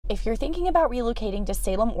If you're thinking about relocating to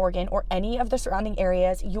Salem, Oregon, or any of the surrounding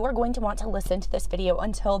areas, you are going to want to listen to this video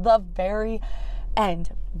until the very end.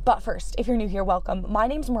 But first, if you're new here, welcome. My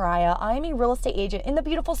name's Mariah. I'm a real estate agent in the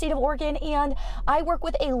beautiful state of Oregon, and I work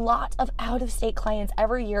with a lot of out-of-state clients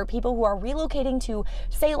every year, people who are relocating to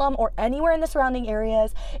Salem or anywhere in the surrounding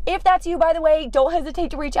areas. If that's you, by the way, don't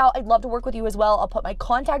hesitate to reach out. I'd love to work with you as well. I'll put my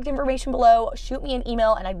contact information below. Shoot me an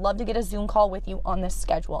email, and I'd love to get a Zoom call with you on this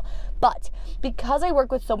schedule. But because I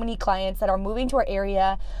work with so many clients that are moving to our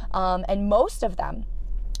area, and most of them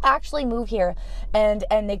actually move here and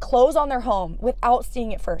they close on their home without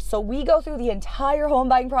seeing it first. So we go through the entire home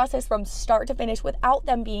buying process from start to finish without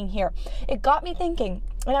them being here. It got me thinking,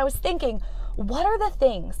 and I was thinking, what are the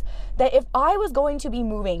things that if I was going to be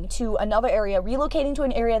moving to another area, relocating to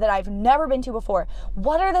an area that I've never been to before,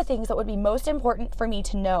 what are the things that would be most important for me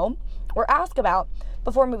to know or ask about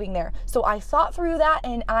before moving there? So I thought through that,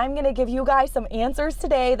 and I'm going to give you guys some answers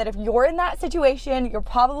today that if you're in that situation, you're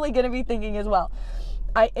probably going to be thinking as well.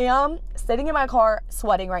 I am sitting in my car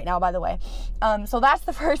sweating right now, by the way. So that's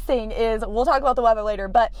the first thing. Is we'll talk about the weather later,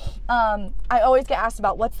 but I always get asked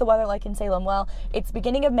about what's the weather like in Salem. Well, it's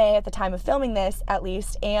beginning of May at the time of filming this, at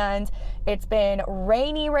least, and it's been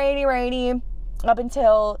rainy up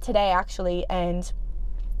until today, actually, and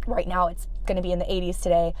right now it's going to be in the 80s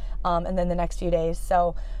today, and then the next few days.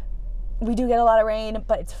 So we do get a lot of rain,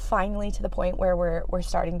 but it's finally to the point where we're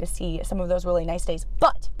starting to see some of those really nice days.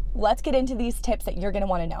 But let's get into these tips that you're going to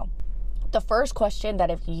want to know. The first question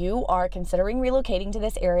that if you are considering relocating to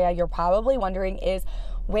this area, you're probably wondering is,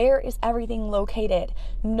 where is everything located?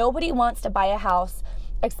 Nobody wants to buy a house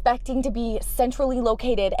expecting to be centrally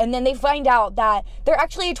located, and then they find out that they're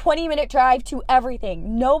actually a 20-minute drive to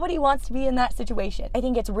everything. Nobody wants to be in that situation. I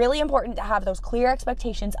think it's really important to have those clear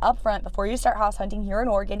expectations up front before you start house hunting here in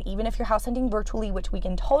Oregon, even if you're house hunting virtually, which we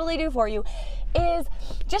can totally do for you, is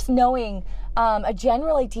just knowing a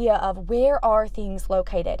general idea of where are things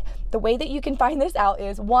located. The way that you can find this out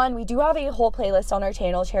is, one, we do have a whole playlist on our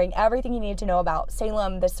channel sharing everything you need to know about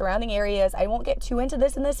Salem, the surrounding areas. I won't get too into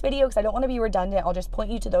this in this video because I don't want to be redundant. I'll just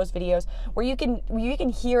point you to those videos where you can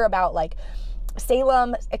hear about like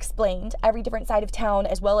Salem explained, every different side of town,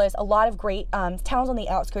 as well as a lot of great towns on the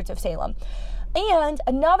outskirts of Salem. And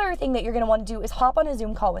another thing that you're going to want to do is hop on a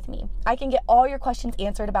Zoom call with me. I can get all your questions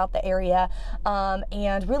answered about the area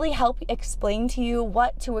and really help explain to you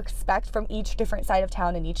what to expect from each different side of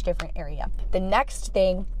town in each different area. The next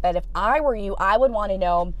thing that if I were you, I would want to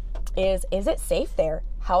know is it safe there?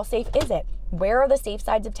 How safe is it? Where are the safe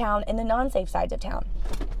sides of town and the non-safe sides of town?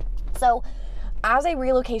 So as a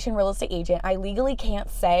relocation real estate agent, I legally can't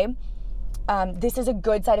say this is a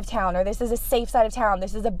good side of town, or this is a safe side of town,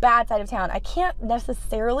 this is a bad side of town. I can't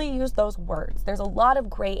necessarily use those words. There's a lot of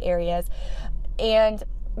gray areas, and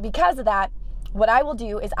because of that, what I will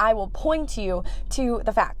do is I will point you to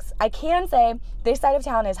the facts. I can say this side of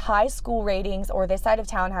town has high school ratings, or this side of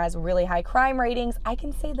town has really high crime ratings. I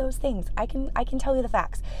can say those things. I can tell you the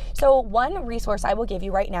facts. So one resource I will give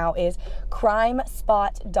you right now is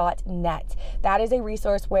crimespot.net. That is a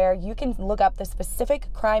resource where you can look up the specific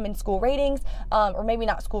crime and school ratings, or maybe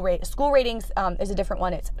not school ratings. School ratings is a different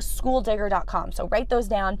one. It's schooldigger.com. So write those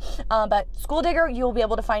down. But School Digger, you'll be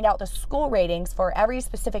able to find out the school ratings for every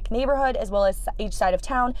specific neighborhood as well as each side of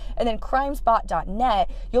town. And then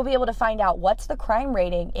crimespot.net, you'll be able to find out what's the crime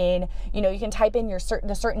rating in, you can type in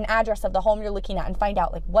the certain address of the home you're looking at and find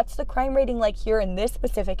out like what's the crime rating like here in this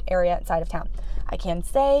specific area and side of town. I can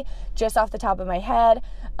say just off the top of my head,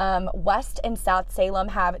 West and South Salem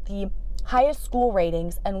have the highest school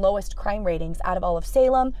ratings and lowest crime ratings out of all of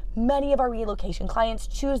Salem. Many of our relocation clients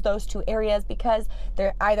choose those two areas because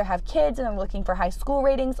they either have kids and are looking for high school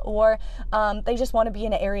ratings, or they just want to be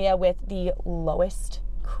in an area with the lowest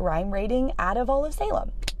crime rating out of all of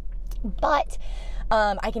Salem. But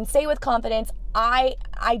I can say with confidence, I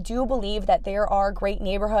do believe that there are great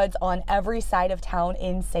neighborhoods on every side of town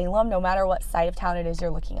in Salem, no matter what side of town it is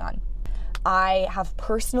you're looking on. I have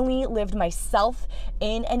personally lived myself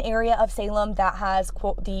in an area of Salem that has,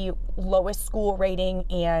 quote, the lowest school rating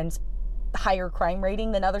and higher crime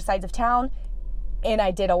rating than other sides of town. And I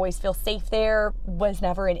did always feel safe there, was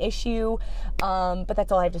never an issue. But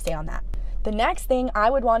that's all I have to say on that. The next thing I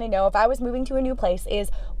would want to know if I was moving to a new place is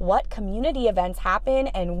what community events happen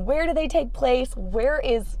and where do they take place? Where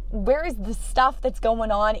is the stuff that's going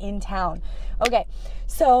on in town? Okay,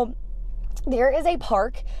 so there is a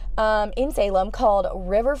park in Salem called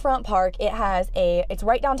Riverfront Park. It's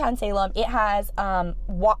right downtown Salem. It has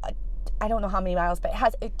I don't know how many miles, but it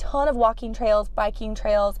has a ton of walking trails, biking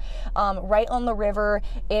trails, right on the river.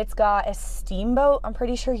 It's got a steamboat. I'm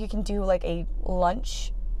pretty sure you can do like a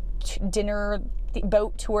lunch dinner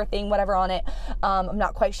boat tour thing, whatever on it. I'm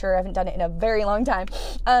not quite sure. I haven't done it in a very long time.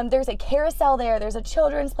 There's a carousel there. There's a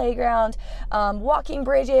children's playground, walking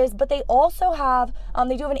bridges, but they also have,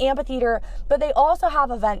 they do have an amphitheater, but they also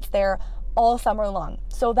have events there all summer long.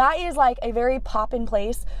 So that is like a very poppin'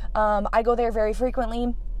 place. I go there very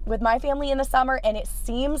frequently with my family in the summer, and it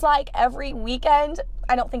seems like every weekend,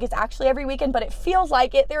 I don't think it's actually every weekend, but it feels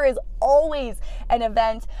like it. There is always an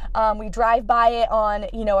event. We drive by it on,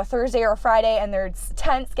 a Thursday or a Friday, and there's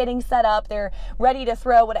tents getting set up. They're ready to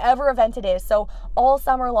throw whatever event it is. So all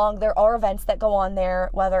summer long, there are events that go on there,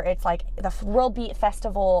 whether it's like the World Beat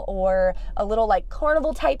Festival or a little like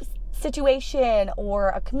carnival type situation or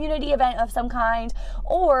a community event of some kind,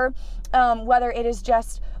 or whether it is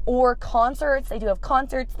just or concerts. They do have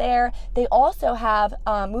concerts there. They also have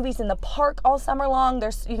movies in the park all summer long.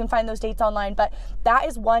 You can find those dates online, but that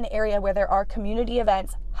is one area where there are community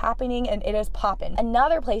events happening, and it is poppin'.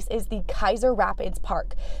 Another place is the Kaiser Rapids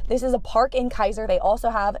Park. This is a park in Kaiser. They also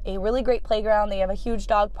have a really great playground. They have a huge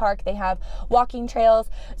dog park. They have walking trails.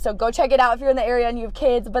 So go check it out if you're in the area and you have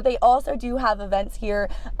kids, but they also do have events here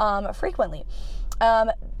frequently.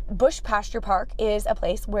 Bush Pasture Park is a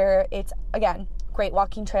place where it's, again, great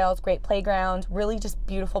walking trails, great playground, really just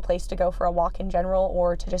beautiful place to go for a walk in general,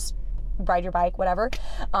 or to just ride your bike, whatever,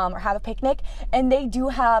 or have a picnic. And they do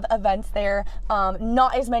have events there,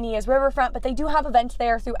 not as many as Riverfront, but they do have events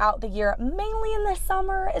there throughout the year. Mainly in the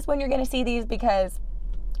summer is when you're going to see these, because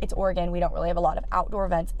it's Oregon. We don't really have a lot of outdoor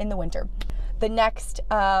events in the winter. The next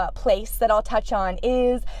place that I'll touch on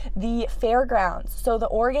is the fairgrounds. So the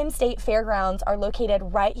Oregon State Fairgrounds are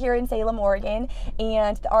located right here in Salem, Oregon,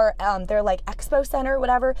 and their like expo center,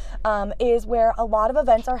 whatever, is where a lot of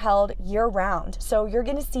events are held year round. So you're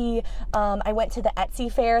gonna see, I went to the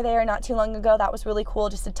Etsy fair there not too long ago. That was really cool.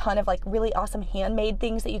 Just a ton of like really awesome handmade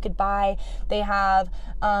things that you could buy. They have,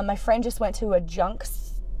 my friend just went to a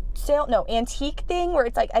antique thing where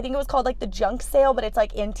it's like, I think it was called like the junk sale, but it's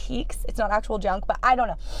like antiques. It's not actual junk, but I don't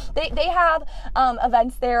know. They have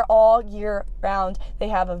events there all year round. They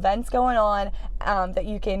have events going on that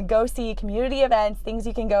you can go see, community events, things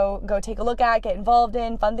you can go take a look at, get involved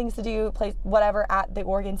in, fun things to do, play whatever at the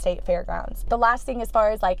Oregon State Fairgrounds. The last thing, as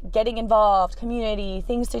far as like getting involved, community,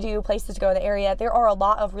 things to do, places to go in the area, there are a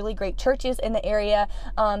lot of really great churches in the area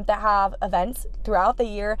that have events throughout the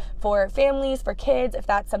year for families, for kids, if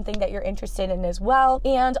that's something that you're interested in as well.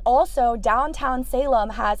 And also downtown Salem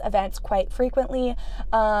has events quite frequently.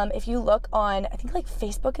 If you look on, I think like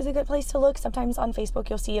Facebook is a good place to look. Sometimes on Facebook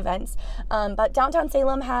you'll see events, but downtown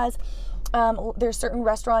Salem has there's certain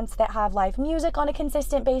restaurants that have live music on a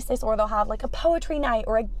consistent basis, or they'll have like a poetry night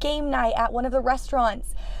or a game night at one of the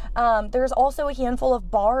restaurants. There's also a handful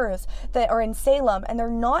of bars that are in Salem, and they're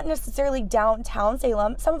not necessarily downtown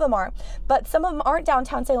Salem. Some of them are, but some of them aren't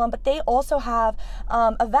downtown Salem, but they also have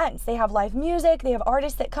events. They have live music. They have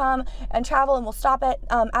artists that come and travel and will stop at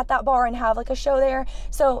that bar and have like a show there.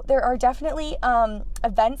 So there are definitely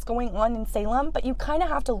events going on in Salem, but you kind of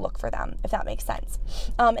have to look for them, if that makes sense.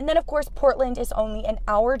 And then of course, Portland is only an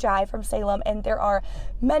hour drive from Salem, and there are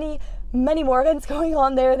many, many more events going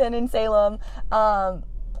on there than in Salem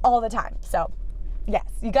all the time. So yes,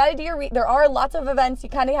 you got to do there are lots of events. You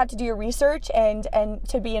kind of have to do your research and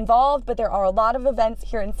to be involved, but there are a lot of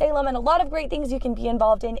events here in Salem and a lot of great things you can be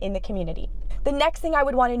involved in the community. The next thing I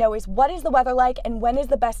would want to know is, what is the weather like and when is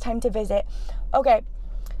the best time to visit? Okay.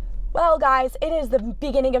 Well, guys, it is the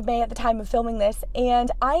beginning of May at the time of filming this, and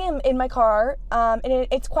I am in my car, and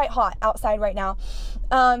it's quite hot outside right now.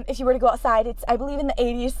 If you were to go outside, it's, I believe, in the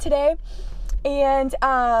 80s today. And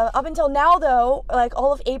up until now, though, like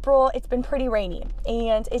all of April, it's been pretty rainy.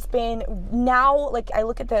 And it's been now, like I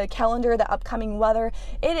look at the calendar, the upcoming weather,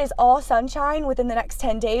 it is all sunshine within the next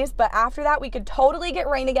 10 days. But after that, we could totally get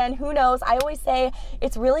rain again. Who knows? I always say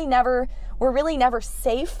we're really never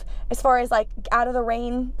safe as far as like out of the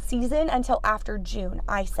rain season until after June,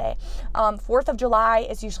 I say. 4th of July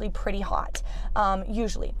is usually pretty hot.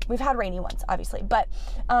 Usually. We've had rainy ones, obviously, but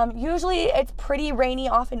usually it's pretty rainy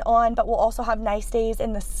off and on, but we'll also have nice days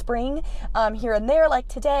in the spring here and there, like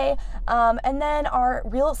today. And then our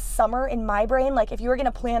real summer in my brain, like if you were going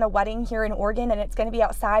to plan a wedding here in Oregon and it's going to be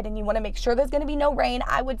outside and you want to make sure there's going to be no rain,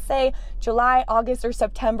 I would say July, August, or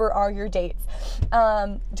September are your dates.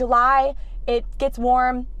 July, it gets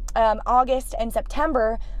warm. August and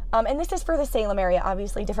September, and this is for the Salem area.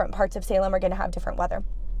 Obviously, different parts of Salem are going to have different weather.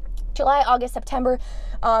 July, August, September,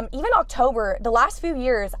 even October, the last few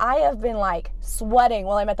years, I have been like sweating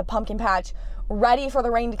while I'm at the pumpkin patch, ready for the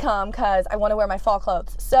rain to come because I want to wear my fall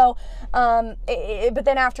clothes. So, but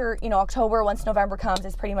then after, you know, October, once November comes,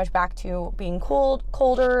 it's pretty much back to being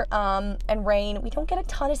colder, and rain. We don't get a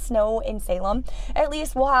ton of snow in Salem. At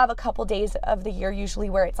least we'll have a couple days of the year usually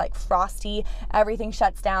where it's like frosty, everything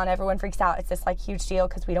shuts down, everyone freaks out. It's this like huge deal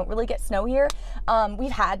because we don't really get snow here.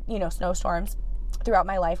 We've had, you know, snowstorms throughout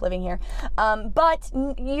my life living here, but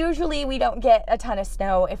usually we don't get a ton of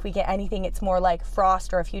snow. If we get anything, it's more like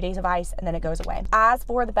frost or a few days of ice, and then it goes away. As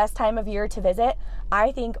for the best time of year to visit,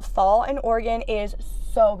 I think fall in Oregon is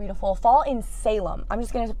so beautiful. Fall in Salem, I'm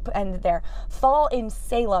just gonna end it there. Fall in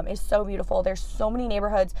Salem is so beautiful. There's so many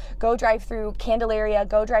neighborhoods. Go drive through Candelaria,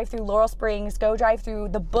 go drive through Laurel Springs, go drive through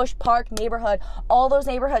the Bush Park neighborhood. All those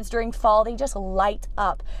neighborhoods during fall, they just light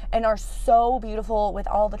up and are so beautiful with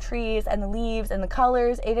all the trees and the leaves and the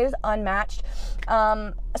colors. It is unmatched.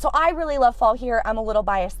 So I really love fall here. I'm a little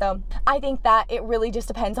biased though. I think that it really just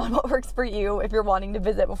depends on what works for you if you're wanting to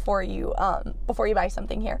visit before you buy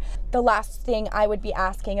something here. The last thing I would be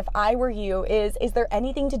asking if I were you is there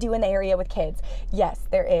anything to do in the area with kids? Yes,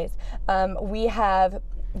 there is. We have,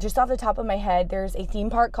 just off the top of my head, there's a theme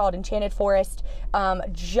park called Enchanted Forest,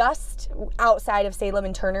 just outside of Salem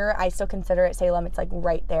and Turner. I still consider it Salem. It's like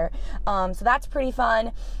right there. So that's pretty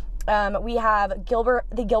fun. We have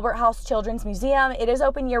the Gilbert House Children's Museum. It is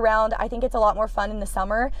open year round. I think it's a lot more fun in the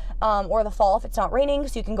summer, or the fall if it's not raining,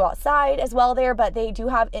 so you can go outside as well there, but they do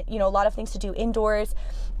have, you know, a lot of things to do indoors.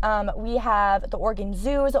 We have the Oregon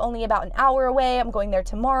Zoo is only about an hour away. I'm going there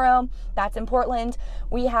tomorrow. That's in Portland.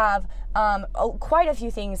 We have quite a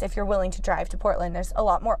few things if you're willing to drive to Portland. There's a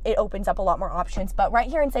lot more. It opens up a lot more options. But right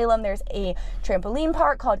here in Salem, there's a trampoline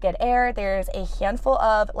park called Get Air. There's a handful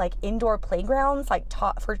of like indoor playgrounds, like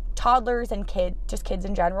for toddlers and kids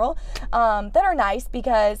in general, that are nice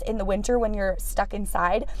because in the winter when you're stuck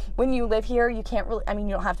inside, when you live here, you can't really, I mean,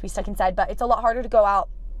 you don't have to be stuck inside, but it's a lot harder to go out.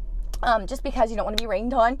 Just because you don't want to be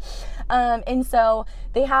rained on. And so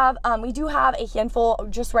they have, we do have a handful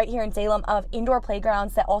just right here in Salem of indoor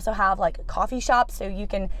playgrounds that also have like coffee shops. So you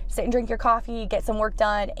can sit and drink your coffee, get some work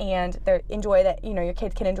done, and enjoy that, you know, your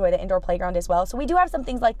kids can enjoy the indoor playground as well. So we do have some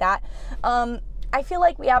things like that. I feel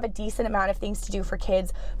like we have a decent amount of things to do for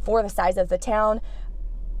kids for the size of the town.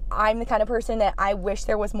 I'm the kind of person that I wish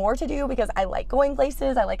there was more to do because I like going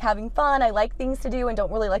places, I like having fun, I like things to do and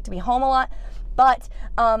don't really like to be home a lot. But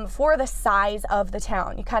for the size of the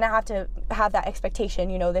town, you kind of have to have that expectation.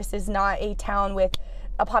 You know, this is not a town with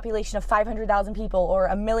a population of 500,000 people or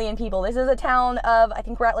 1 million people. This is a town of, I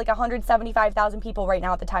think we're at like 175,000 people right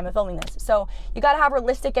now at the time of filming this. So you got to have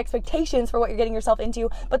realistic expectations for what you're getting yourself into,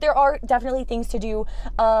 but there are definitely things to do.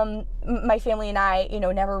 My family and I, you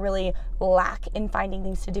know, never really lack in finding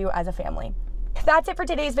things to do as a family. That's it for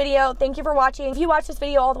today's video. Thank you for watching. If you watched this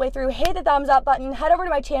video all the way through, hit the thumbs up button. Head over to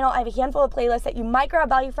my channel. I have a handful of playlists that you might grab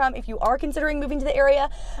value from if you are considering moving to the area.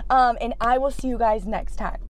 And I will see you guys next time.